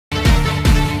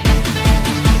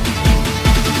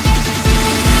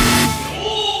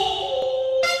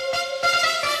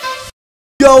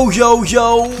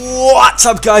Yo, what's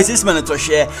up guys, it's Melontosh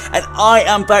here, and I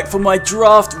am back for my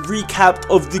draft recap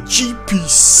of the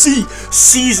GPC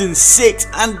Season 6,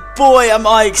 and boy am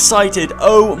I excited.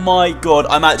 Oh my god,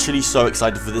 I'm actually so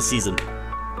excited for this season.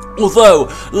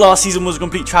 Although, last season was a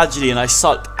complete tragedy and I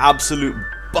sucked absolute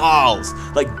balls,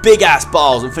 like big ass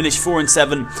balls, and finished 4 and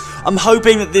 7. I'm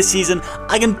hoping that this season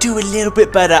I can do a little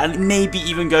bit better and maybe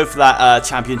even go for that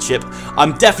championship.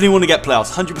 I'm definitely want to get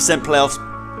playoffs, 100% playoffs.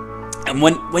 And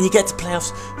when you get to playoffs,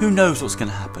 who knows what's going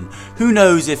to happen? Who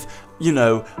knows if, you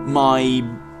know, my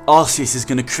Arceus is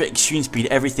going to crit extreme speed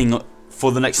everything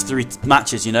for the next 3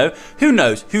 matches, you know? Who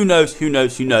knows?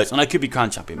 And I could be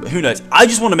crown champion, but who knows? I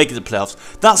just want to make it to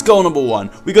playoffs. That's goal number 1.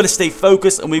 We've got to stay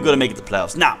focused and we've got to make it to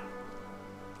playoffs. Now,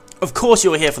 of course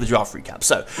you're here for the draft recap,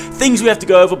 so things we have to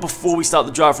go over before we start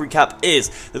the draft recap is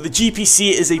that the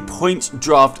GPC is a points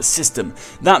draft system.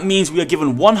 That means we are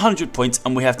given 100 points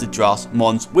and we have to draft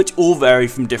mons, which all vary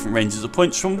from different ranges of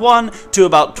points from 1 to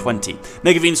about 20.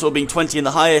 Mega Venusaur being 20 in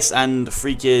the highest and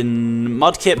freaking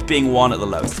Mudkip being 1 at the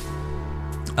lowest.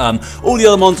 All the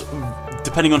other mons,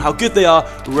 depending on how good they are,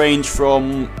 range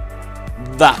from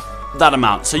that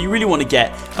amount. So you really want to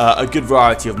get a good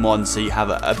variety of mons so you have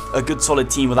a good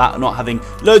solid team without not having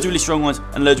loads of really strong ones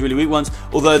and loads of really weak ones,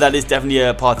 although that is definitely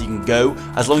a path you can go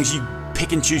as long as you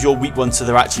pick and choose your weak ones so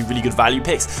they're actually really good value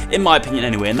picks, in my opinion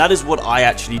anyway, and that is what I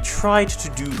actually tried to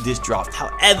do this draft.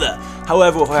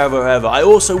 However, I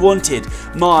also wanted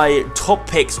my top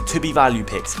picks to be value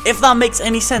picks, if that makes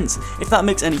any sense.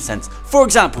 For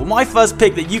example, my first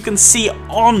pick that you can see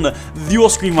on your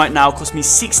screen right now cost me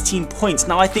 16 points.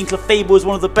 Now, I think Clefable is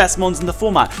one of the best mons in the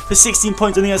format. For 16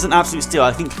 points, I think that's an absolute steal.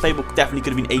 I think Clefable definitely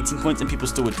could have been 18 points and people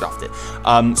still would draft it.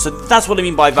 So that's what I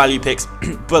mean by value picks,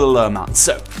 but a low amount.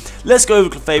 So, let's go over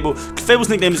Clefable. Clefable's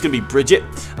nickname is going to be Bridget.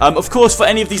 Of course, for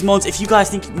any of these mons, if you guys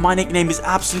think my nickname is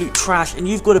absolute trash and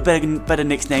you've got a better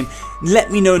nickname, let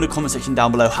me know in the comment section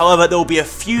down below. However, there will be a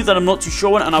few that I'm not too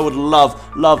sure on, and I would love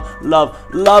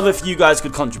if you guys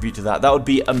could contribute to that. That would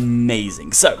be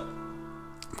amazing. So,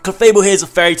 Clefable here is a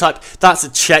fairy type. That's a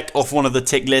check off one of the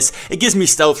tick lists. It gives me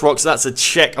Stealth Rock, so that's a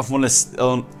check off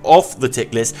off the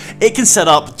tick list. It can set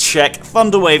up, check.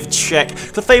 Thunder Wave, check.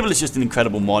 Clefable is just an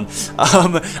incredible mon.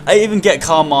 I even get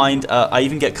Calm Mind. I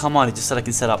just said I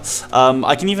can set up.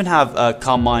 I can even have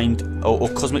Calm Mind or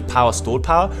Cosmic Power, Stored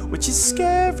Power, which is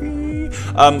scary.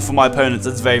 For my opponents,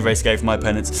 that's very scary for my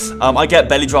opponents. I get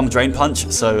Belly Drum, Drain Punch,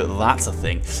 so that's a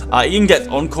thing. You can get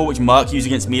Encore, which Mark used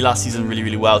against me last season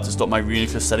really well to stop my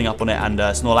Reuniclus setting up on it, and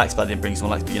Snorlax, but I didn't bring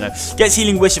Snorlax, but you know, gets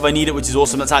Healing Wish if I need it, which is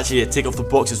awesome. That's actually a tick off the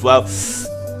box as well.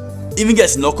 Even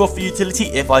gets Knockoff for utility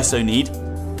if I so need.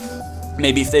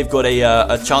 Maybe if they've got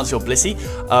a Chansey or Blissey,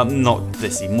 not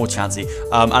Blissey, more Chansey,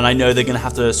 and I know they're going to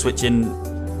have to switch in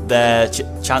their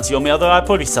Chansey on me, although I'd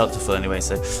probably sell it to full anyway.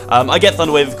 So I get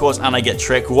Thunder Wave, of course, and I get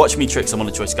Trick. Watch me trick someone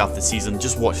on a Choice Scarf this season.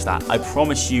 Just watch that. I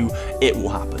promise you it will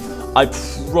happen. I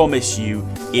promise you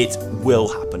it will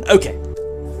happen. Okay.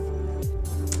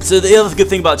 So the other good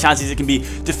thing about Chansey is it can be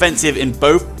defensive in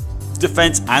both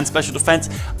defense and special defense,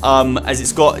 as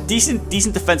it's got decent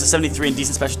defense of 73 and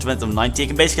decent special defense of 90. It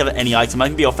can basically have any item. I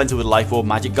can be offensive with Life Orb,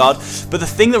 Magic Guard, but the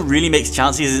thing that really makes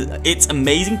Chansey is it's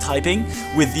amazing typing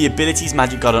with the abilities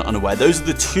Magic Guard and Unaware. Those are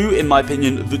the two, in my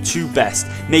opinion, the two best.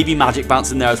 Maybe Magic Bounce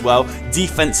in there as well.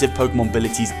 Defensive Pokemon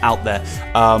abilities out there,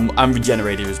 and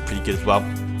Regenerator is pretty good as well.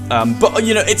 But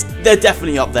you know, they're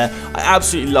definitely up there. I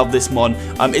absolutely love this mon.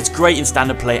 It's great in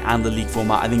standard play and the league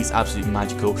format. I think it's absolutely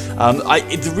magical.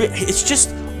 It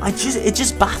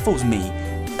just baffles me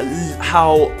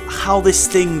how this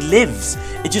thing lives.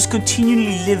 It just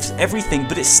continually lives everything,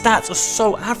 but its stats are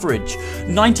so average.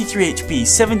 93 HP,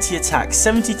 70 attack,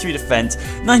 73 defense,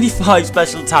 95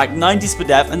 special attack, 90 speed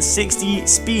def, and 60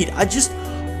 speed. I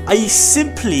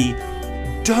simply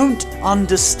don't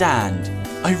understand.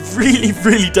 I really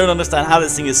don't understand how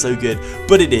this thing is so good,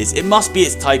 but it is. It must be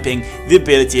its typing, the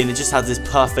ability, and it just has this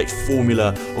perfect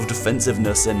formula of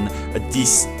defensiveness and a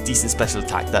decent special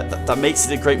attack that makes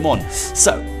it a great mon.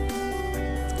 So,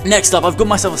 next up, I've got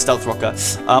myself a Stealth Rocker.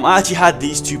 I actually had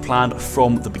these two planned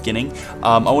from the beginning.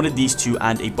 I wanted these two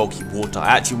and a Bulky Water.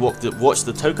 I actually watched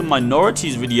the Token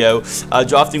Minorities video,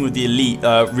 drafting with the Elite,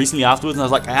 recently afterwards, and I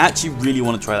was like, I actually really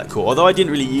want to try that core. Although I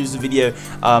didn't really use the video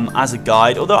as a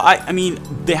guide, although I mean,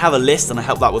 they have a list, and I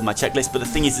helped out with my checklist, but the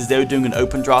thing is they were doing an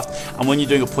open draft, and when you're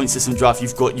doing a point system draft,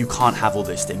 you can't have all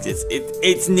those things.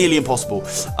 It's nearly impossible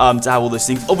to have all those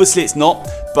things. Obviously, it's not,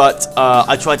 but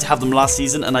I tried to have them last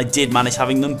season, and I did manage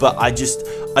having them, but I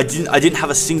didn't have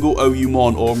a single OU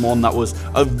mon or mon that was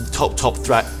a top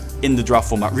threat in the draft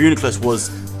format. Reuniclus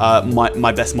was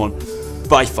my best mon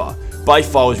by far. by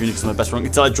far was Unix my best rank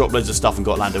until I dropped loads of stuff and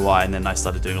got Landowire, and then I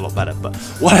started doing a lot better. But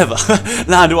whatever,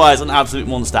 Landowire is an absolute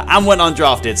monster and went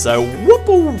undrafted, so whoop.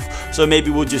 So maybe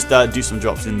we'll just do some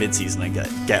drops in mid-season and get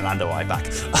Landowire back.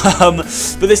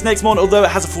 But this next mon, although it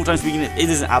has a 4x weakness, it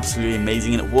is absolutely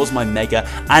amazing, and it was my Mega,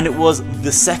 and it was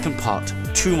the second part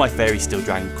to my Fairy Steel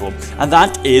Dragon Core, and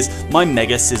that is my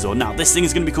Mega Scizor. Now this thing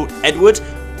is going to be called Edward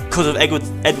because of Edward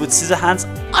Scissorhands.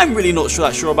 I'm really not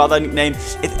sure about that nickname.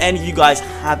 If any of you guys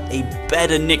have a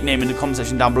better nickname in the comment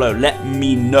section down below, let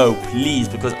me know please,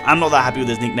 because I'm not that happy with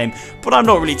this nickname, but I'm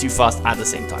not really too fast at the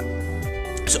same time.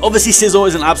 So obviously Scizor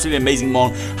is an absolutely amazing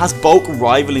mon, has bulk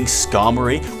rivaling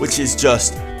Skarmory, which is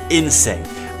just insane.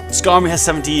 Skarmory has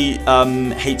 70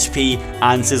 HP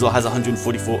and Scizor has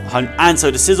 144, and so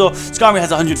does Scizor. Skarmory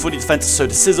has 140 defense, so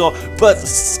does Scizor, but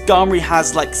Skarmory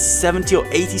has like 70 or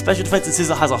 80 special defense and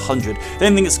Scizor has 100. The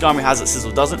only thing that Skarmory has that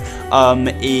Scizor doesn't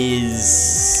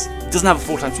doesn't have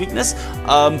a 4x weakness,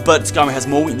 but Skarmory has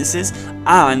more weaknesses,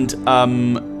 and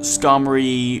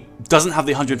Skarmory doesn't have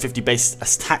the 150 base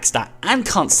attack stat and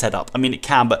can't set up. I mean, it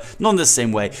can, but not in the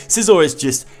same way. Scizor is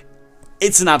just,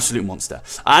 it's an absolute monster.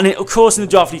 And of course, in the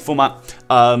Draft League format,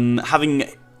 having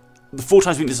the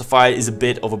 4x weakness of fire is a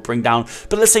bit of a bring down,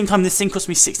 but at the same time, this thing cost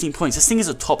me 16 points. This thing is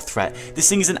a top threat. This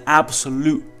thing is an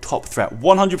absolute top threat.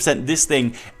 100% this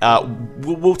thing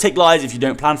will take lives if you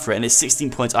don't plan for it, and it's 16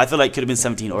 points. I feel like it could have been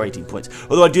 17 or 18 points,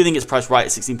 although I do think it's priced right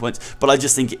at 16 points, but I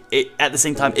just think at the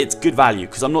same time, it's good value,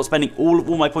 because I'm not spending all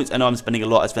my points. I know I'm spending a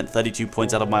lot. I spent 32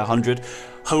 points out of my 100.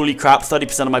 Holy crap,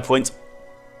 30% of my points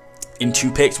in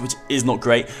 2 picks, which is not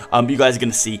great. You guys are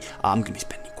going to see I'm going to be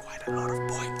spending quite a lot of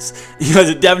points. You guys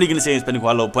are definitely going to see me spending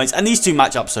quite a lot of points, and these two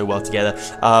match up so well together.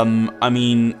 I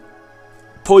mean,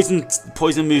 poison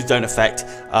moves don't affect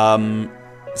Scizor, and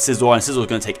Scizor is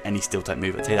going to take any steel type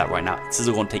move. I'll tell you that right now. Scizor is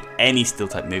going to take any steel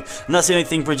type move, and that's the only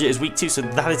thing Bridget is weak to, so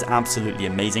that is absolutely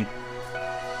amazing.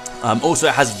 Also,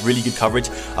 it has really good coverage.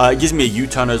 It gives me a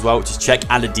U-turn as well, which is check,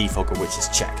 and a defogger, which is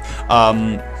check.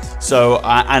 And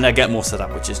I get more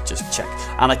setup, which is just check.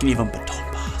 And I can even baton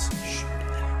pass.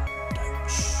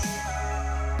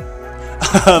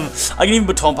 I can even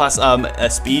baton pass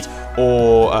speed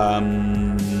or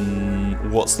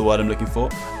what's the word I'm looking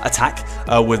for? Attack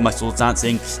with my Swords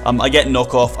Dancing. I get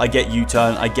knockoff, I get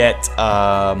U-turn, I get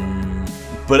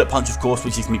bullet punch, of course,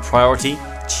 which gives me priority.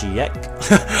 Check.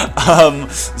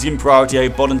 It's giving priority. I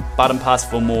bottom pass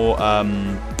for more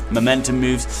momentum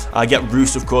moves. I get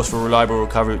Roost, of course, for reliable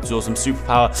recovery, which is awesome.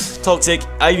 Superpower, Toxic.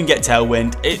 I even get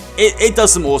Tailwind. It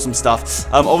does some awesome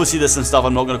stuff. Obviously, there's some stuff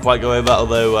I'm not going to quite go over,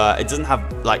 although it doesn't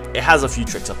have, like, it has a few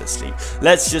tricks up its sleeve.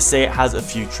 Let's just say it has a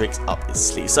few tricks up its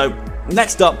sleeve. So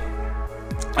next up,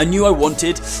 I knew I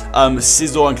wanted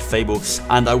Scizor and Clefable,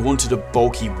 and I wanted a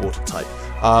bulky water type.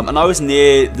 And I was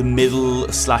near the middle /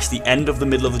 the end of the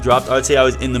middle of the draft. I would say I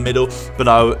was in the middle,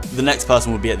 but the next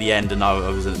person would be at the end, and I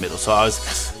was in the middle. So I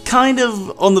was kind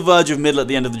of on the verge of middle at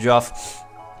the end of the draft.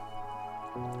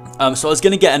 So I was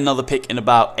going to get another pick in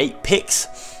about 8 picks,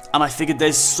 and I figured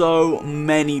there's so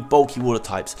many bulky water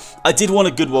types. I did want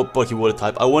a good bulky water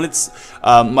type. I wanted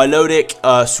Milotic,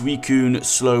 Suicune,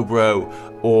 Slowbro,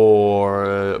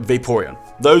 or Vaporeon.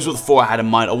 Those were the 4 I had in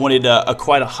mind. I wanted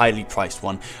quite a highly priced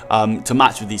one to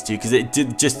match with these two, because it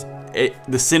did just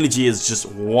the synergy is just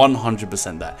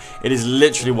 100% there. It is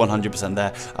literally 100%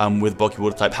 there with bulky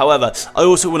water type. However, I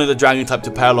also wanted a dragon type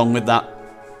to pair along with that,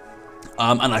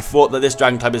 and I thought that this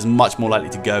dragon type is much more likely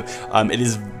to go. It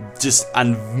is just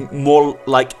more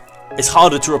like, it's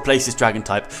harder to replace this dragon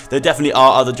type. There definitely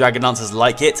are other dragon dancers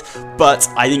like it, but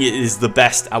I think it is the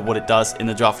best at what it does in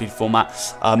the Draft League format.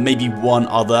 Maybe one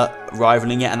other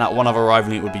rivaling it, and that one other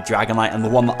rivaling it would be Dragonite, and the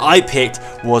one that I picked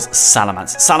was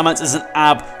Salamence. Salamence is an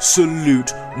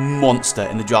absolute monster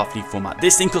in the Draft League format.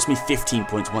 This thing cost me 15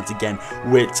 points once again,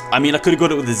 which, I mean, I could have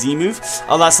got it with a Z move.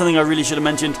 That's something I really should have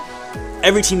mentioned.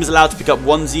 Every team is allowed to pick up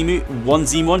one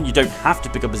Z-mon. You don't have to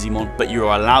pick up a Z-mon, but you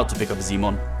are allowed to pick up a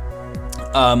Z-mon.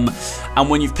 And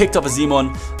when you've picked up a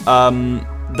Z-mon,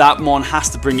 that mon has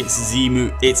to bring its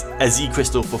a Z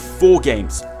crystal for 4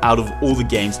 games out of all the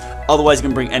games. Otherwise, you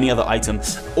can bring any other item.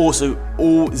 Also,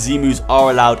 all Z moves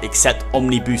are allowed except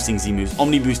Omni boosting Z moves.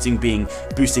 Omni boosting being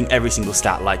boosting every single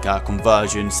stat, like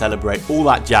conversion, celebrate, all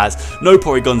that jazz. No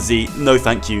Porygon Z, no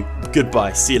thank you,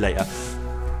 goodbye, see you later.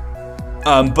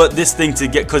 But this thing to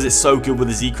get, because it's so good with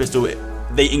the Z crystal,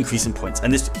 they increase in points,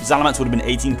 and this Salamence would have been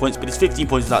 18 points, but it's 15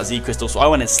 points without Z crystal, so I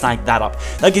went and snagged that up.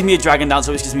 That gives me a dragon dance,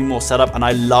 which gives me more setup, and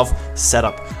I love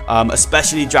setup,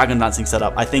 especially dragon dancing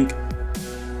setup. I think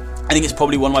I think it's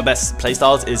probably one of my best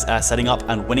playstyles is setting up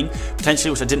and winning, potentially,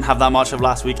 which I didn't have that much of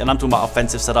last week. And I'm talking about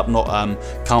offensive setup, not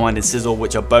Carmine and Sizzle,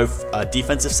 which are both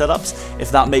defensive setups.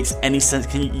 If that makes any sense,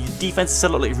 can you defensive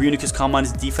setup like Runicus Carmine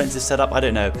is defensive setup? I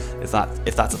don't know if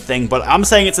that's a thing, but I'm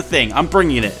saying it's a thing. I'm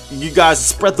bringing it. You guys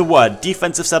spread the word.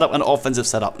 Defensive setup and offensive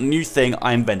setup. New thing.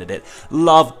 I invented it.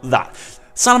 Love that.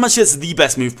 Salamence gets the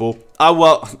best move pool.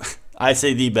 Well. I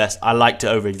say the best. I like to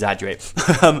over-exaggerate.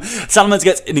 Salamence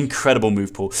gets an incredible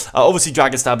move pool. Obviously,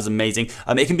 Dragon Stab is amazing.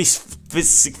 It can be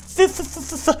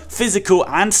physical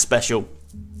and special.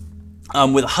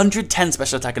 With 110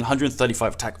 special attack and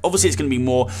 135 attack. Obviously, it's going to be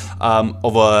more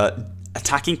of a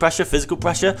attacking pressure, physical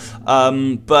pressure.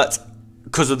 But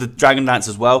because of the Dragon Dance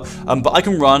as well. But I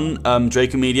can run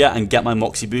Draco Media and get my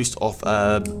Moxie boost off,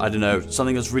 I don't know,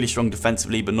 something that's really strong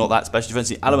defensively, but not that special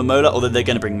defensively. Alamomola, although they're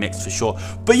going to bring mixed for sure.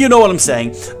 But you know what I'm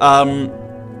saying.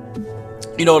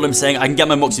 You know what I'm saying? I can get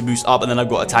my Moxie boost up, and then I've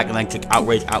got attack, and then click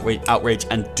outrage, outrage, outrage,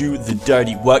 and do the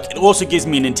dirty work. It also gives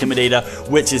me an Intimidator,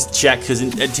 which is check, because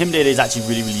Intimidator is actually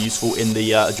really, really useful in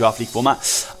the Draft League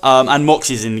format. And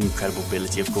Moxie is an incredible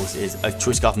ability, of course. It is a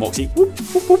Choice Scarf Moxie. Whoop,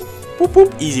 whoop, whoop. Whoop,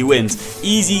 whoop. Easy wins.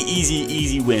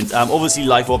 Easy wins. Obviously,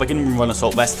 Life Orb. I can even run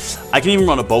Assault Vest. I can even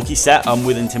run a bulky set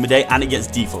with Intimidate, and it gets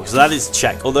Defog. So that is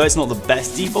check. Although it's not the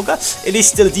best Defogger, it is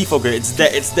still a Defogger.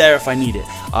 It's there if I need it.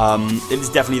 It is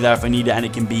definitely there if I need it, and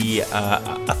it can be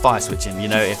a fire switching, you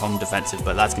know, if I'm defensive.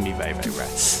 But that's going to be very, very rare.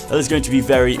 That is going to be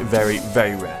very, very,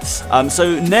 very rare.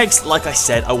 So next, like I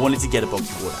said, I wanted to get a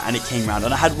bulky water, and it came around,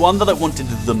 and I had one that I wanted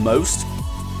the most.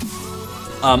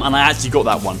 And I actually got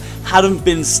that one. Hadn't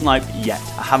been sniped yet.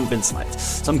 I haven't been sniped.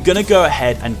 So I'm going to go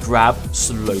ahead and grab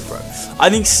Slowbro. I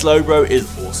think Slowbro is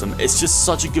awesome. It's just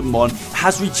such a good mon. It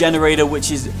has Regenerator, which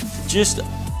is just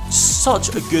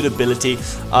such a good ability.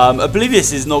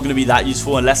 Oblivious is not going to be that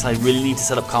useful unless I really need to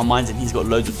set up Carmines, and he's got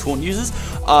loads of taunt users.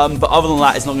 But other than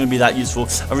that, it's not going to be that useful.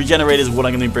 A Regenerator is what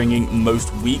I'm going to be bringing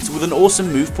most weeks with an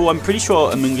awesome move pool. I'm pretty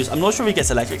sure Amungus, I'm not sure if he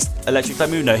gets electric type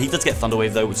move. No, he does get Thunder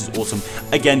Wave though, which is awesome.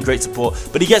 Again, great support.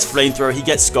 But he gets Flamethrower, he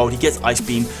gets Scald, he gets Ice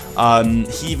Beam.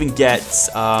 He even gets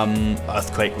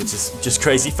Earthquake, which is just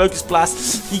crazy. Focus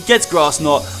Blast. He gets Grass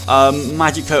Knot.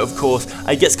 Magic Coat, of course.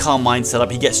 He gets Carmine set up.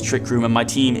 He gets Trick Room, and my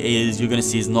team is, you're going to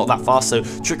see, is not that fast. So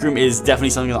Trick Room is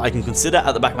definitely something that I can consider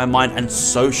at the back of my mind, and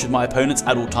so should my opponents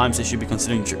at all times. They should be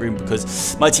considering Trick Room,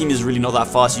 because my team is really not that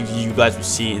fast. You guys will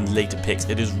see in later picks,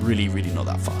 it is really, really not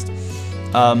that fast.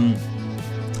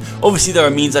 Obviously, there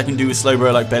are means I can do with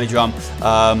Slowbro, like Belly Drum.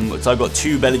 So I've got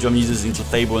 2 Belly Drum users in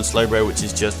Clefable and Slowbro, which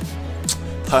is just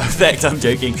perfect. I'm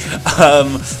joking.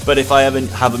 But if I ever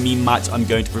have a meme match, I'm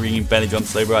going to be bringing Belly Drum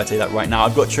Slowbro. I tell you that right now.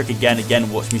 I've got Trick again.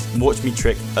 Watch me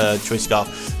trick Choice Scarf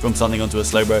from something onto a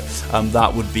Slowbro.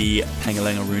 That would be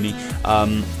Pengalenga Rooney.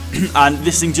 And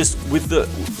this thing just with the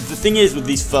thing is with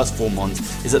these first 4 mons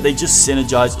is that they just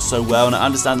synergize so well, and I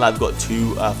understand that I've got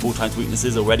 2 4 times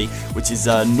weaknesses already, which is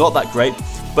not that great,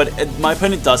 but my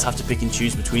opponent does have to pick and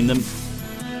choose between them.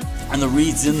 And the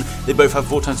reason they both have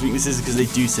 4 times weaknesses is because they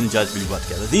do synergize really well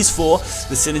together. These 4,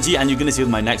 the synergy, and you're going to see with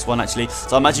my next one actually.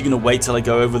 So I'm actually going to wait till I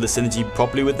go over the synergy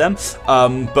properly with them.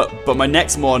 But my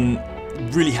next mon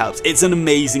really helps. It's an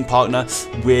amazing partner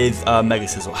with Mega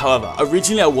Sizzle. However,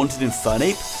 originally I wanted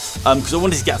Infernape because I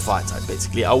wanted to get a fire type,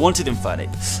 basically. I wanted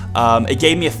Infernape. It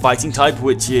gave me a fighting type,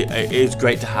 which is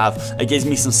great to have. It gave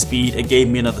me some speed. It gave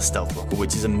me another stealth blocker,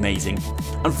 which is amazing.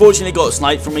 Unfortunately, it got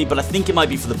sniped from me, but I think it might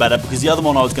be for the better, because the other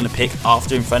one I was going to pick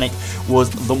after Infernape was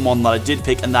the one that I did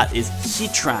pick, and that is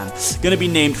Heatran. Going to be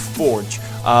named Forge.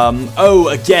 Oh,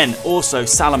 again, also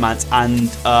Salamence,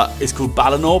 and it's called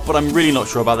Balinor, but I'm really not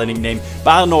sure about the nickname.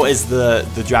 Balinor is the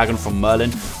dragon from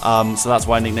Merlin, so that's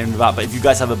why I nicknamed it that. But if you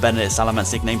guys have a Benedict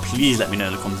Salamence nickname, please let me know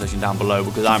in the comment section down below,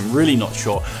 because I'm really not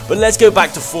sure. But let's go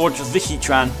back to Forge with the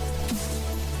Heatran.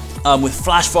 With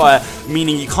Flash Fire,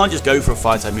 meaning you can't just go for a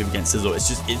fire type move against Sizzle.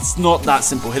 It's not that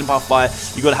simple. Hidden Power Fire,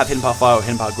 you got to have Hidden Power Fire or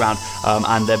Hidden Power Ground,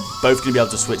 and they're both going to be able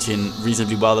to switch in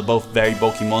reasonably well. They're both very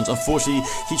bulky mons. Unfortunately,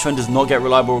 Heatran does not get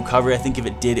reliable recovery. I think if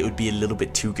it did, it would be a little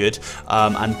bit too good,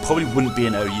 and probably wouldn't be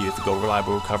an OU if it got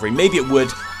reliable recovery. Maybe it would.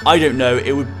 I don't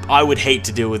know. I would hate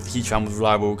to deal with Heatran with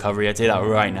reliable recovery. I tell you that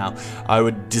right now. I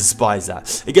would despise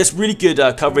that. It gets really good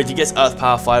coverage. It gets Earth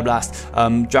Power, Fire Blast,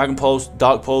 Dragon Pulse,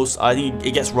 Dark Pulse. I think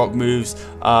it gets Rock moves.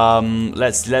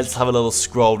 Let's have a little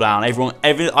scroll down. I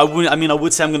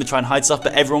would say I'm going to try and hide stuff,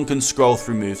 but everyone can scroll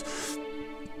through moves.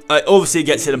 Obviously, it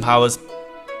gets Hidden Powers.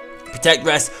 Protect,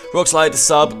 Rest, Rock Slide,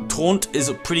 Sub, Taunt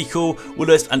is pretty cool,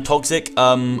 Will-O-Wisp and Toxic.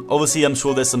 Obviously I'm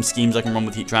sure there's some schemes I can run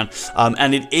with Heatran.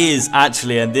 And it is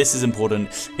actually, and this is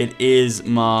important, it is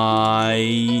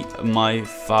my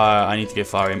Fire, I need to go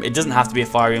Fire Emblem. It doesn't have to be a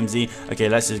Fire Emblem Z. Okay,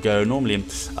 let's just go normally.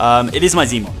 It is my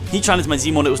Z-mon. Heatran is my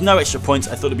Z-mon. It was no extra points.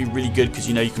 I thought it'd be really good because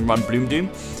you know you can run Bloom Doom.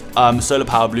 Solar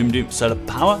Power, Bloom Doom, Solar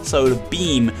Power, Solar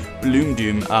Beam, Bloom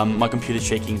Doom. My computer's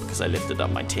shaking because I lifted up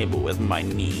my table with my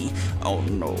knee. Oh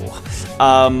no.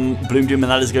 Bloom Doom,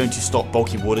 and that is going to stop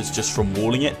bulky waters just from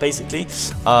walling it, basically.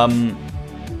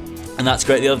 And that's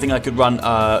great. The other thing I could run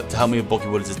to help me with bulky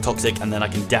waters is Toxic, and then I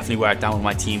can definitely wear it down with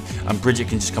my team. And Bridget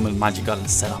can just come with Magic Guard and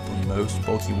set up on most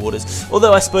bulky waters.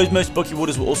 Although I suppose most bulky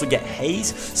waters will also get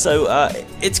Haze, so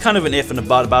it's kind of an if and a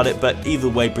but about it. But either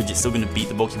way, Bridget's still going to beat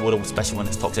the bulky water, especially when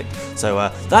it's Toxic.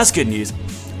 So that's good news.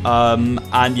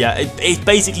 And yeah, it's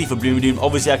basically for Bloom Doom.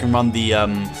 Obviously, I can run the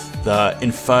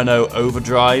Inferno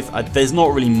Overdrive. There's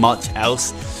not really much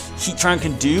else Heatran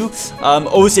can do.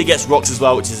 Obviously it gets rocks as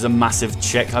well, which is a massive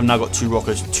check. I've now got 2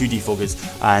 rockers, 2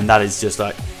 defoggers, and that is just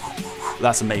like,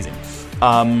 that's amazing.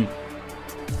 And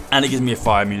it gives me a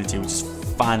fire immunity, which is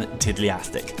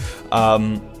fantastic.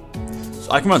 So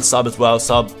I can run Sub as well.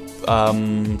 Sub,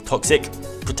 Toxic,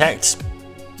 Protect,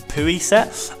 Pooey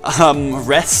set,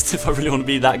 Rest if I really want to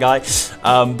be that guy.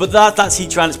 But that's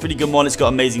Heatran. It's a pretty good one. It's got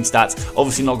amazing stats.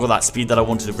 Obviously not got that speed that I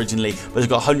wanted originally, but it's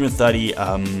got 130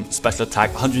 special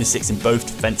attack, 106 in both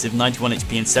defensive, 91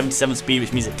 HP and 77 speed,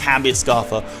 which means it can be a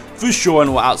Scarfer for sure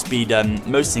and will outspeed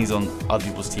most things on other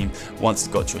people's team once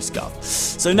it's got to a Scarf.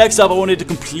 So next up, I wanted to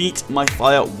complete my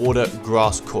Fire, Water,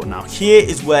 Grass core. Now here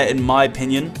is where, in my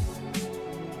opinion,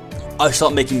 I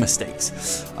start making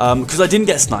mistakes, because I didn't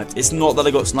get sniped. It's not that I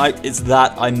got sniped, it's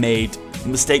that I made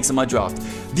mistakes in my draft.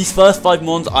 These first 5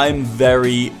 mons I'm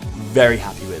very, very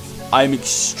happy with. I'm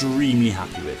extremely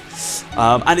happy with.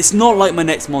 And it's not like my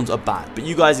next mons are bad, but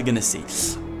you guys are going to see.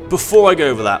 Before I go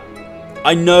over that,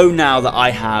 I know now that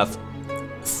I have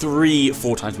 3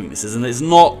 4x weaknesses, and it's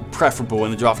not preferable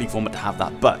in the draft league format to have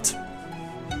that, but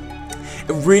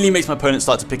it really makes my opponent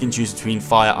start to pick and choose between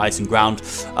fire, ice, and ground.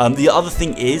 The other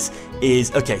thing is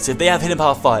okay, so if they have hidden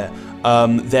power fire,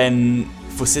 then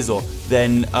for Scizor,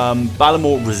 then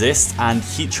Balamor resists, and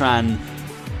Heatran,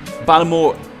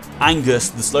 Balamor, Angus,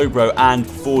 the Slowbro, and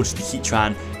Forge, the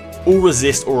Heatran, all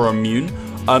resist or are immune.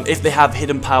 If they have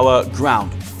hidden power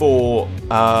ground for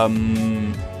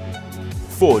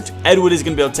Forge, Edward is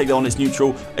going to be able to take that on, it's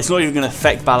neutral. It's not even going to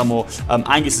affect Balamor.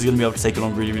 Angus is going to be able to take it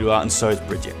on really, really well, and so is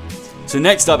Bridget. So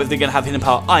next up, if they're going to have hidden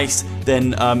power ice,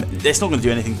 then it's not going to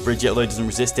do anything for Bridget, although it doesn't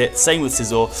resist it. Same with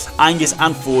Scizor, Angus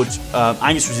and Forge.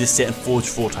 Angus resists it and Forge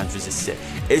 4 times resists it.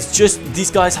 It's just, these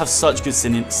guys have such good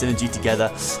synergy together.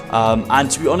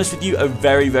 And to be honest with you, a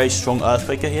very, very strong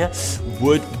Earthquaker here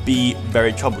would be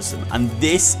very troublesome. And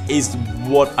this is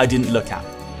what I didn't look at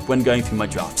when going through my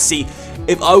draft. See,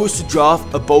 if I was to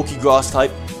draft a bulky grass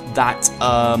type that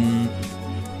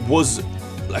was...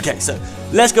 Okay, so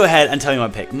let's go ahead and tell you my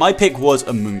pick. My pick was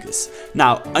Amoonguss.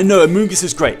 Now, I know Amoonguss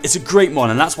is great. It's a great mon,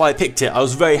 and that's why I picked it. I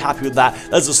was very happy with that.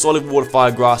 There's a solid water,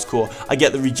 fire, grass core. I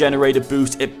get the regenerator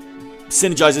boost. It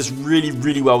synergizes really,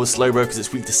 really well with Slowbro because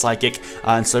it's weak to Psychic,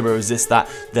 and Slowbro resists that.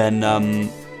 Then,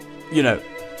 you know,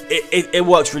 it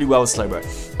works really well with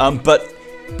Slowbro. But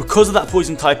because of that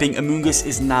poison typing, Amoonguss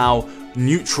is now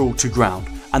neutral to ground.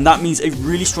 And that means a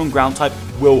really strong ground type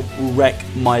will wreck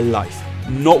my life.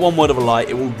 Not one word of a lie,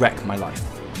 it will wreck my life.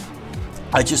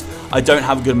 I don't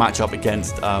have a good matchup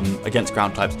against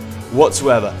ground types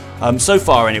whatsoever. So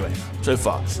far anyway. So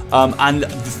far. And the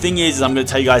thing is I'm going to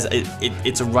tell you guys,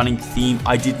 it's a running theme.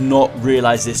 I did not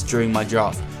realize this during my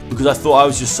draft, because I thought I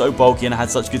was just so bulky and I had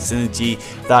such good synergy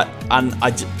that, and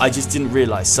I just didn't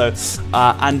realize. So,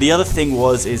 and the other thing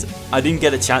is I didn't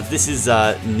get a chance. This is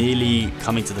nearly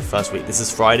coming to the first week. This is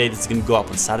Friday. This is going to go up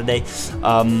on Saturday.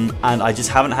 And I just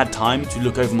haven't had time to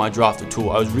look over my draft at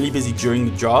all. I was really busy during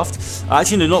the draft.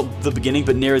 Actually, no, not the beginning,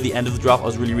 but near the end of the draft, I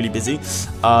was really, really busy.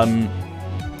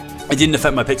 It didn't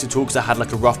affect my picks at all because I had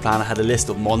like a rough plan. I had a list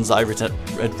of mons that I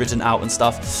had written out and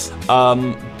stuff.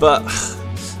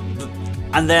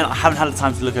 And then I haven't had the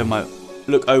time to look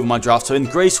over my draft. So in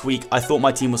Grace Week, I thought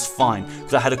my team was fine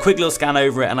because I had a quick little scan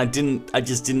over it, and I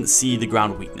just didn't see the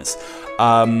ground weakness.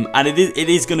 And it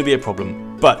is going to be a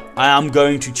problem. But I am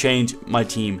going to change my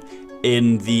team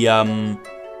in the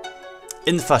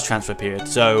first transfer period.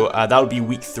 So that would be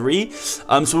week 3.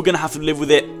 So we're going to have to live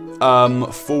with it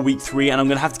for week 3, and I'm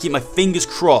going to have to keep my fingers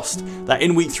crossed that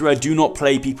in week 3 I do not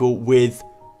play people with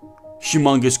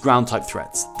humongous ground type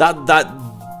threats.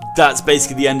 that's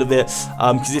basically the end of it,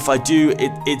 because if I do,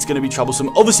 it's going to be troublesome.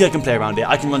 Obviously I can play around it.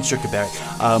 I can run Sugarberry,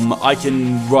 I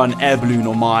can run Air Balloon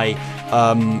on my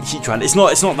Heatran. It's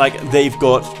not like they've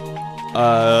got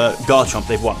Garchomp.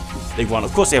 They've won.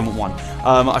 Of course they haven't won.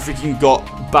 I freaking got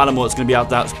Balamore that's going to be out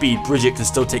to outspeed. Bridget can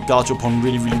still take Garchomp on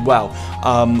really, really well.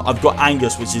 I've got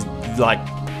Angus, which is like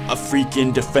a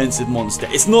freaking defensive monster.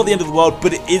 It's not the end of the world,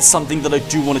 but it is something that I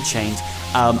do want to change,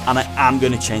 and I am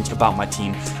going to change about my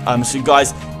team. So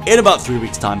guys, in about 3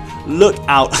 weeks time, look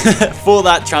out for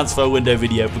that transfer window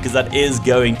video, because that is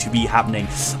going to be happening,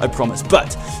 I promise.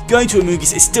 But going to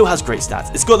Amoonguss, it still has great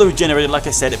stats. It's got the regenerator, like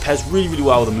I said. It pairs really, really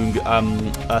well with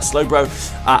Slowbro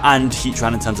and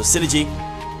Heatran in terms of synergy.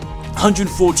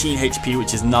 114 HP,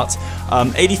 which is nuts.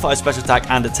 85 special attack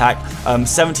and attack,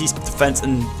 70 defense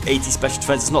and 80 special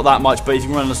defense. It's not that much, but if you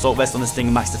can run an assault vest on this thing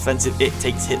and max defensive, it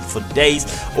takes hit for days.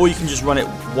 Or you can just run it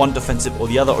one defensive or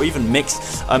the other, or even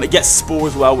mixed. It gets Spore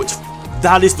as well, which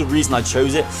that is the reason I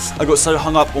chose it. I got so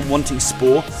hung up on wanting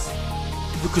Spore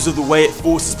because of the way it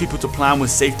forces people to plan with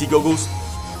safety goggles.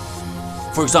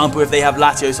 For example, if they have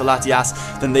Latios or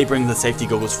Latias, then they bring the safety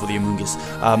goggles for the Amoonguss,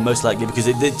 most likely, because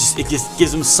it just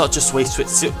gives them such a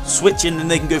switch in,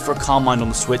 and they can go for a Calm Mind on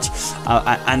the switch,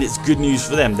 and it's good news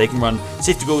for them. They can run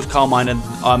safety goggles, Calm Mind, and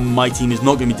my team is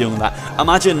not going to be dealing with that.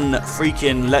 Imagine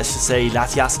freaking, let's just say,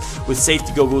 Latias with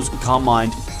safety goggles, Calm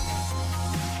Mind,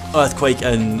 Earthquake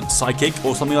and Psychic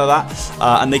or something like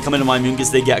that, and they come into my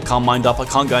Amoonguss, they get a Calm Mind up. I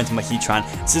can't go into my Heatran.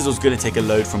 Sizzle's going to take a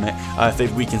load from it. If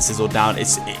they've weakened Sizzle down,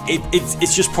 it's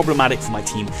just problematic for my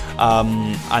team,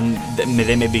 and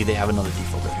maybe they have another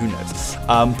default, who knows.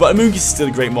 But Amoonguss is still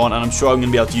a great mon, and I'm sure I'm going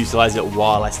to be able to utilize it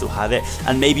while I still have it,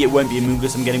 and maybe it won't be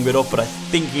Amoonguss I'm getting rid of, but I'm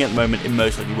thinking at the moment it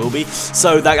most likely will be.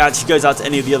 So that actually goes out to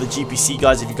any of the other GPC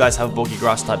guys. If you guys have a bulky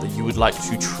grass type that you would like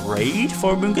to trade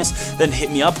for Amoonguss, then hit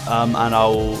me up, and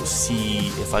I'll see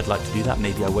if I'd like to do that.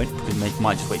 Maybe I won't, because I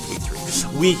might just wait till week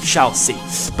 3. We shall see.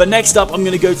 But next up, I'm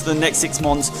going to go to the next 6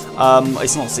 mons.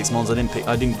 It's not 6 mons. I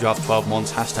didn't draft 12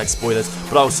 mons. Hashtag spoilers.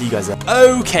 But I'll see you guys there.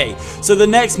 Okay, so the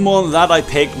next mon that I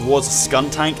picked was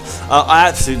Skuntank. I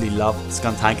absolutely love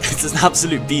Skuntank. It's an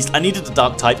absolute beast. I needed the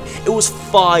dark type. It was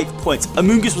 5 points.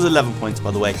 Amoonguss was 11 points, by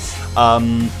the way,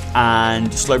 and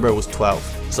Slowbro was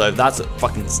 12. So that's a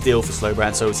fucking steal for Slowbro,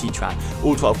 and so is Heatran.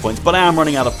 All 12 points. But I am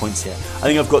running out of points here. I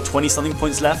think I've got 20-something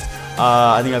points left.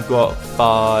 I think I've got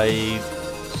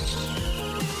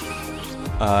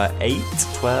 8,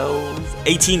 12,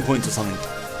 18 points or something.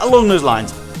 Along those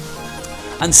lines.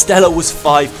 And Stella was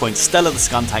 5 points. Stella the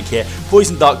Skuntank here.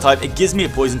 Poison Dark type. It gives me a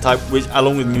Poison type, which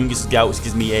along with Amoonguss' Gout, which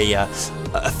gives me a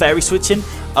Fairy switch in.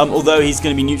 Although he's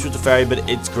going to be neutral to Fairy, but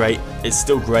it's great. It's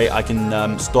still great. I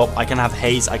can stop. I can have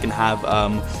Haze. I can have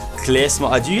Clear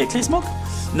Smog. Do you get Clear Smog?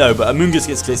 No, but Amoonguss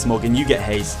gets Clear Smog and you get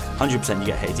Haze. 100% you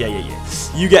get Haze. Yeah.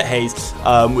 You get Haze,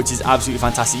 which is absolutely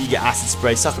fantastic. You get Acid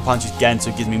Spray, Sucker Punch again,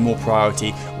 so it gives me more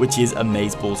priority, which is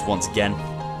Amaze Balls once again.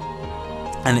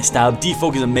 And its stab.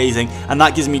 Defog is amazing, and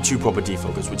that gives me 2 proper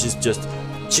defogers, which is just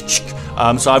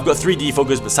so I've got 3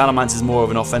 defogers, but Salamence is more of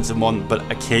an offensive one, but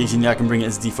occasionally I can bring it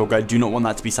as a defogger. I do not want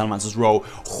that to be Salamance's role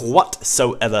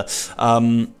whatsoever.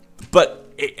 But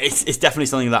it's definitely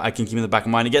something that I can keep in the back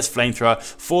of mind. It gets Flamethrower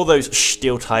for those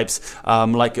steel types,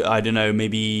 like, I don't know,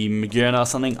 maybe Magearna or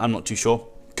something. I'm not too sure.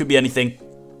 Could be anything.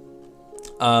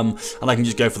 And I can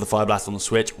just go for the Fire Blast on the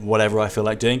switch, whatever I feel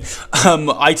like doing.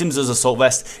 Items as Assault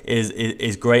Vest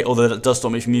is great, although that does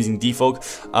stop me from using Defog.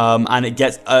 And it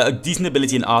gets a decent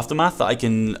ability in Aftermath that I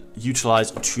can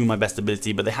utilize to my best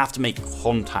ability, but they have to make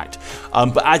contact.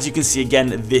 But as you can see,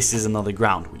 again, this is another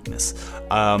ground weakness.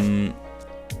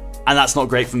 And that's not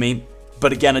great for me.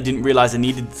 But again, I didn't realize I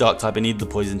needed the Dark type, I needed the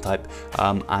Poison type,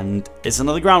 and it's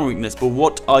another ground weakness. But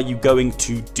what are you going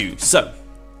to do? So,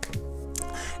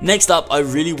 next up, I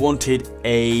really wanted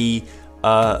a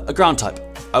ground type.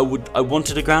 I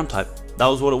wanted a ground type. That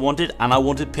was what it wanted, and I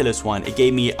wanted Pillow Swine. It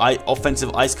gave me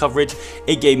offensive ice coverage.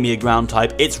 It gave me a ground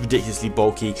type. It's ridiculously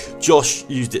bulky. Josh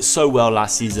used it so well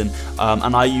last season,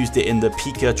 and I used it in the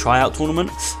Pika tryout tournament.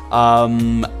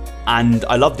 And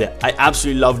I loved it. I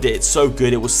absolutely loved it. It's so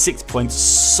good. It was 6 points.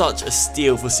 Such a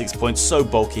steal for 6 points. So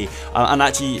bulky. And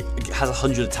actually it has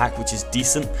 100 attack, which is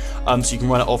decent. So you can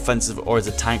run it offensive or as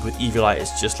a tank with Eviolite.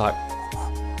 It's just like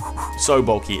so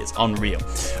bulky. It's unreal.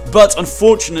 But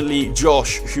unfortunately,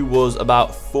 Josh, who was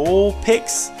about 4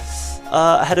 picks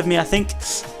ahead of me, I think,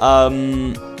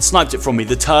 sniped it from me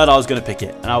the turn I was going to pick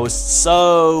it, and I was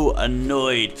so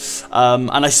annoyed.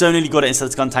 And I so nearly got it instead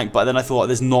of Skuntank, but then I thought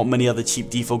there's not many other cheap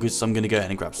defogers, so I'm going to go ahead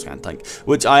and grab Skuntank,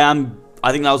 which I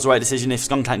think that was the right decision. If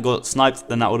Skuntank got sniped,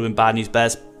 then that would have been bad news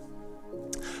bears.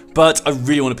 But I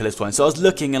really want to Pillar Twine. So I was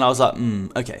looking and I was like,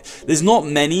 okay. There's not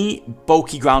many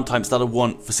bulky ground types that I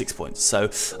want for 6 points. So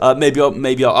maybe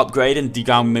I'll upgrade and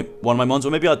deground one of my mons,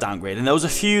 or maybe I'll downgrade. And there was a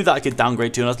few that I could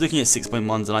downgrade to, and I was looking at 6-point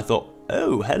mons and I thought,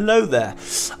 oh, hello there.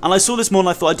 And I saw this mon and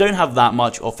I thought, I don't have that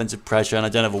much offensive pressure and I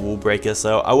don't have a wall breaker.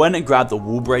 So I went and grabbed the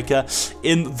wall breaker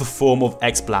in the form of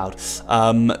X-Bloud.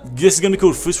 This is going to be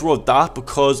called Fusro Da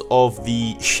because of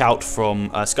the shout from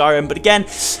Skyrim. But again,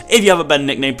 if you have a better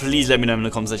nickname, please let me know in the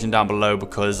comment section down below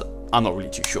because I'm not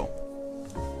really too sure.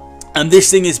 And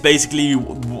this thing is basically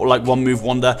like one move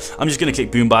wonder. I'm just going to click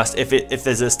Boom Blast. If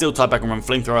there's a steel type, I can run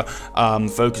Flamethrower,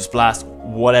 Focus Blast,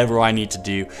 whatever I need to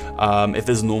do. If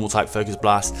there's a normal type, Focus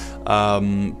Blast.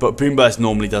 But Boom Burst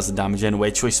normally does the damage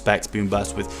anyway. Choice Specs, Boom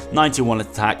Burst with 91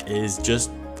 attack is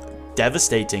just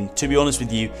devastating. To be honest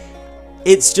with you,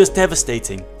 it's just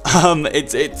devastating.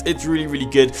 It's really, really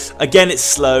good. Again, it's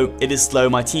slow. It is slow.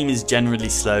 My team is generally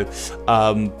slow.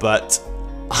 But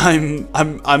I'm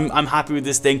happy with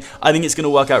this thing. I think it's going to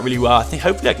work out really well. I think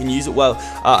hopefully I can use it well.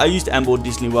 I used Emboard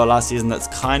decently well last season. That's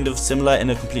kind of similar in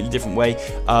a completely different way.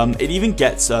 It even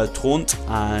gets Taunt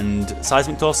and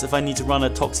Seismic Toss if I need to run a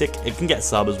Toxic. It can get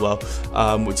Sub as well,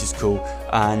 which is cool.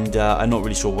 And I'm not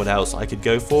really sure what else I could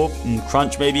go for.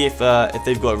 Crunch maybe if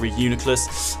they've got a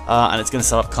Reuniclus and it's going to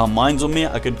set up Calm Minds on me.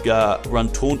 I could run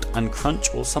Taunt and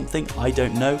Crunch or something. I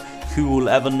don't know. Who will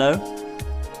ever know?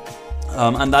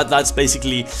 And that's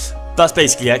basically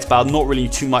X-Bloud. Not really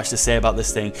too much to say about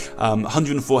this thing.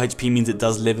 104 HP means it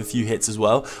does live a few hits as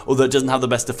well, although it doesn't have the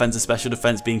best defense and special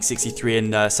defense, being 63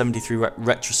 and 73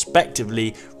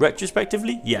 retrospectively.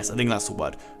 Retrospectively? Yes, I think that's the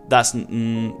word. That's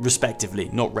respectively,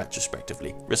 not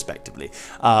retrospectively. Respectively.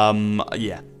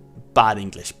 Yeah, bad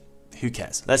English. Who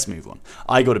cares? Let's move on.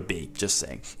 I got a B, just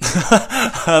saying.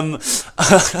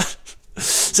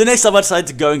 So next up, I decided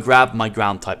to go and grab my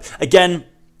ground type. Again,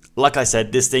 like I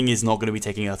said, this thing is not going to be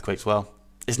taking Earthquakes well.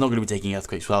 It's not going to be taking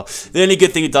Earthquakes well. The only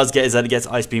good thing it does get is that it gets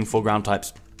Ice Beam for ground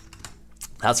types.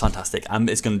 That's fantastic. And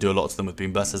it's going to do a lot to them with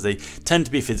Boom Burst as they tend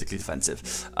to be physically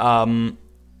defensive.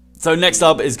 So next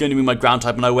up is going to be my ground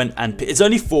type, and I went and it's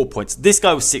only 4 points. This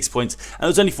guy was 6 points, and it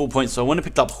was only 4 points. So I went and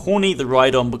picked up Horny the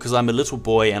Rhydon because I'm a little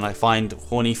boy and I find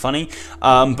Horny funny.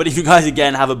 But if you guys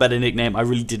again have a better nickname, I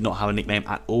really did not have a nickname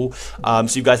at all. So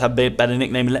you guys have a better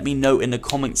nickname, let me know in the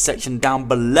comment section down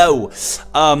below.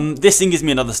 This thing gives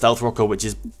me another Stealth Rocker, which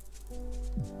is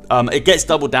it gets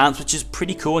double dance, which is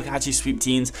pretty cool. It can actually sweep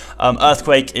teens.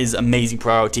 Earthquake is amazing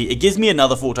priority. It gives me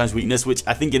another 4 times weakness, which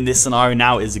I think in this scenario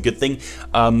now is a good thing.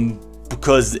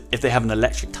 Because if they have an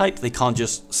electric type, they can't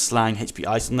just slang HP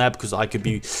Ice on there, because I could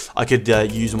use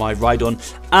my Rhydon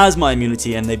as my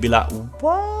immunity, and they'd be like,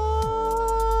 what?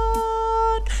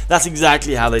 That's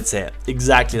exactly how they'd say it.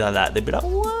 Exactly like that. They'd be like,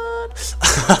 what?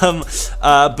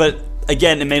 But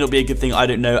again, it may not be a good thing. I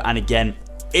don't know. And again,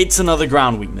 it's another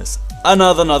ground weakness.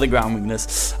 Another ground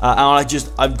weakness. And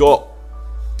I've got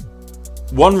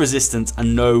 1 resistance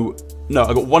and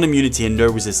I've got 1 immunity and no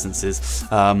resistances.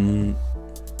 And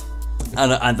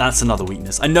that's another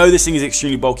weakness. I know this thing is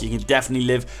extremely bulky. You can definitely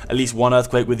live at least 1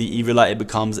 earthquake with the Evilite. It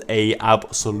becomes a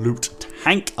absolute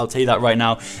tank. I'll tell you that right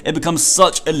now. It becomes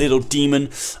such a little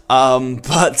demon. And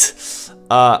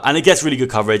it gets really good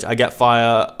coverage. I get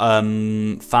Fire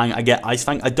Fang. I get Ice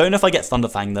Fang. I don't know if I get Thunder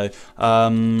Fang though.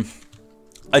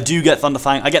 I do get Thunder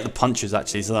Fang. I get the punches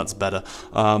actually, so that's better.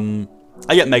 I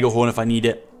get Mega Horn if I need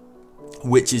it,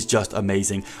 which is just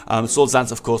amazing. Swords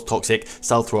Dance, of course, toxic.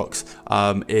 Stealth Rocks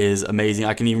is amazing.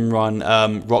 I can even run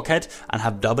Rockhead and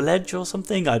have Double Edge or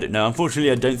something. I don't know.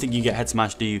 Unfortunately, I don't think you get Head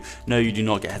Smash, do you? No, you do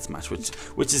not get Head Smash,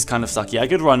 which is kind of sucky. I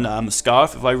could run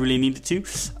Scarf if I really needed to,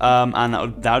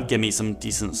 and that would give me some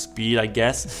decent speed, I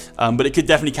guess. But it could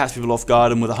definitely catch people off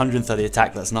guard, and with 130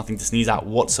 attack, that's nothing to sneeze at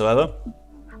whatsoever.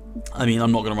 I mean,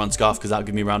 I'm not going to run Scarf because that would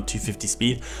give me around 250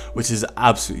 speed, which is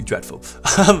absolutely dreadful.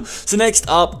 So next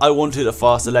up, I wanted a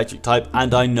fast electric type,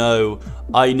 and I know,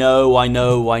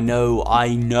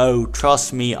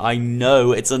 trust me, I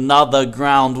know, it's another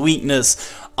ground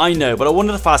weakness. I know, but I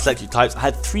wanted a fast electric types. I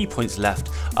had 3 points left,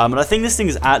 and I think this thing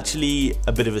is actually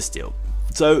a bit of a steal.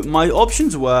 So my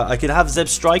options were, I could have Zeb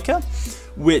Striker,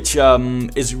 which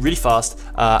is really fast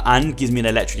and gives me an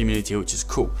electric immunity, which is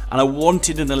cool. And I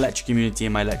wanted an electric immunity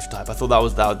in my electric type. I thought that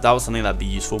was something that'd be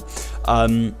useful.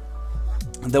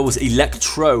 There was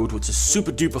Electrode, which is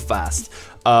super duper fast,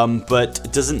 but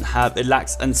it doesn't have, it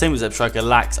lacks, and same with Zeb Striker,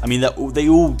 lacks. I mean, they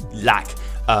all lack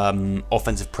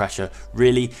offensive pressure,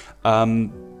 really.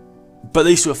 But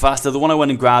these two are faster. The one I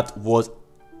went and grabbed was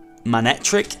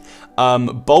Manectric.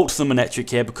 Bolt the Manectric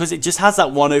here because it just has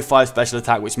that 105 special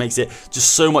attack, which makes it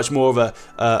just so much more of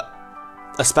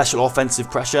a special offensive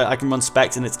pressure. I can run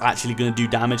Specs and it's actually going to do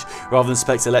damage rather than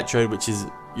Specs Electrode, which is,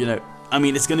 you know, I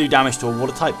mean, it's going to do damage to a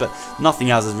water type, but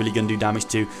nothing else is really going to do damage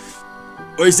to.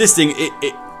 Whereas this thing,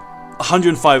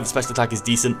 105 special attack is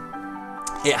decent.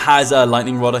 It has a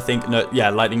lightning rod, I think. No,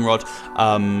 yeah, lightning rod.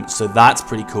 So that's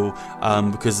pretty cool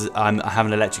because I have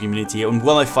an electric immunity. And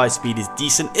 105 speed is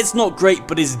decent. It's not great,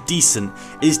 but it's decent.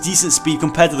 It is decent speed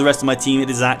compared to the rest of my team.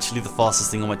 It is actually the fastest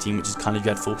thing on my team, which is kind of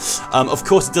dreadful. Of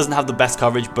course, it doesn't have the best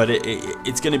coverage, but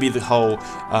it's going to be the whole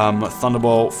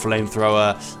Thunderbolt,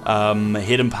 Flamethrower,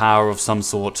 hidden power of some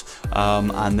sort,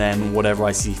 and then whatever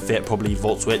I see fit, probably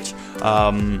Volt Switch.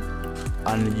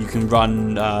 And you can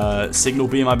run Signal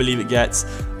Beam, I believe it gets,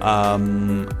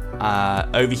 Overheat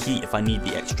if I need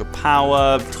the extra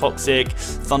power, Toxic,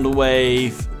 Thunder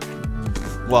Wave,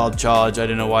 Wild Charge, I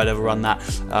don't know why I'd ever run that,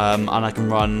 and I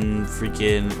can run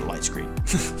freaking Light Screen,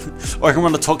 or I can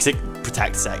run the Toxic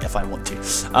Protect set if I want to,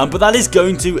 but that is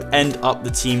going to end up the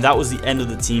team. That was the end of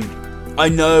the team. I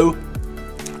know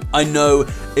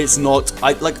it's not,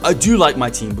 I do like my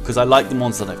team because I like the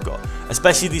mons that I've got,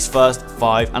 especially these first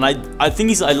 5, and I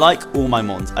think I like all my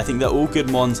mons. I think they're all good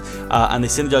mons, and they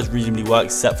synergize reasonably well,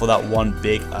 except for that one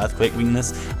big Earthquake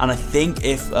weakness. And I think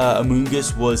if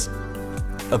Amoongus was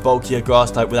a bulkier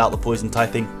grass type without the poison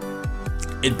typing,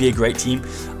 it'd be a great team,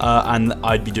 and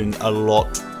I'd be doing a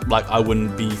lot. Like, I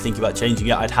wouldn't be thinking about changing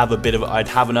it. I'd have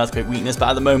an Earthquake weakness, but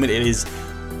at the moment it is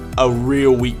a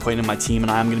real weak point in my team,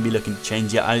 and I am going to be looking to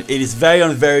change it. It is very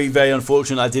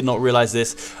unfortunate. I did not realize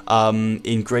this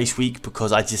in Grace Week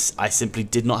because I simply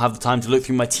did not have the time to look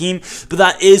through my team, but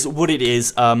that is what it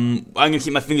is. I'm going to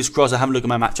keep my fingers crossed. I haven't looked at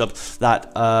my matchup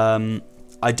that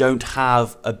I don't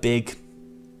have a big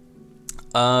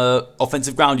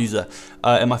offensive ground user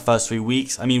in my first 3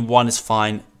 weeks. I mean, 1 is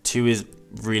fine, 2 is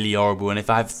really horrible, and if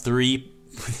I have 3,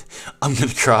 I'm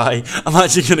gonna cry. I'm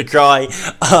actually gonna cry.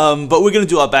 But we're gonna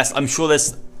do our best. I'm sure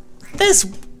there's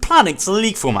planning. It's a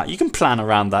league format. You can plan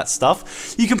around that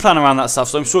stuff. So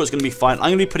I'm sure it's gonna be fine. I'm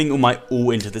gonna be putting my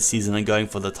all into the season and going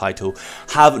for the title.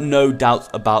 Have no doubt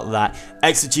about that.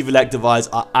 Exeter Chief Electivires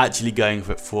are actually going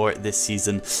for it this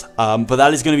season. But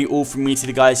that is gonna be all from me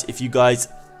today, guys. If you guys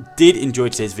did enjoy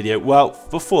today's video, well,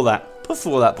 before that,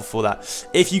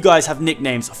 if you guys have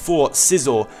nicknames for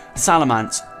Scizor,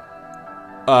 Salamence,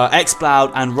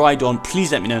 Xcloud and Rhydon,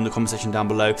 please let me know in the comment section down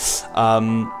below.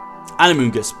 And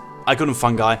Amoongus, I call him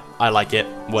Fungi, I like it,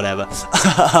 whatever.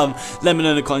 Let me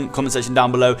know in the comment section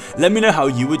down below. Let me know how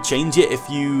you would change it if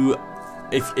you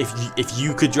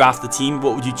could draft the team.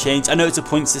 What would you change? I know it's a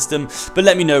point system, but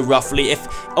let me know roughly.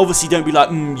 Obviously don't be like,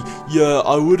 yeah,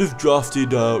 I would have drafted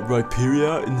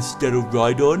Rhyperior instead of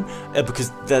Rhydon,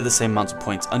 because they're the same amount of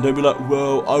points. And don't be like,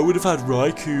 well, I would have had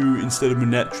Raikou instead of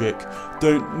Manectric.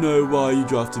 Don't know why you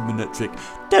drafted Manectric.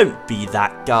 Don't be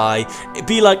that guy. It'd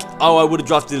be like, oh, I would have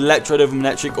drafted Electrode over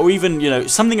Manectric, or even, you know,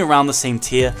 something around the same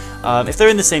tier. If they're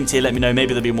in the same tier, let me know.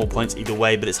 Maybe there'll be more points either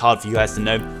way, but it's hard for you guys to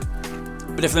know.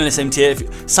 But if they're in the same tier,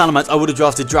 Salamence, I would have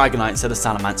drafted Dragonite instead of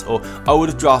Salamence, or I would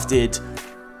have drafted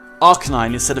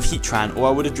Arcanine instead of Heatran, or I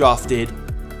would have drafted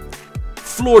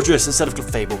Flordrus instead of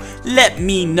Clefable. Let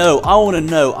me know. I want to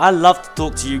know. I love to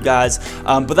talk to you guys.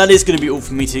 But that is going to be all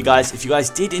from me today, guys. If you guys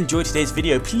did enjoy today's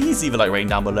video, please leave a like rating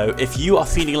down below. If you are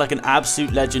feeling like an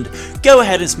absolute legend, go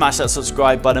ahead and smash that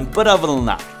subscribe button. But other than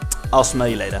that, I'll smell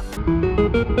you later.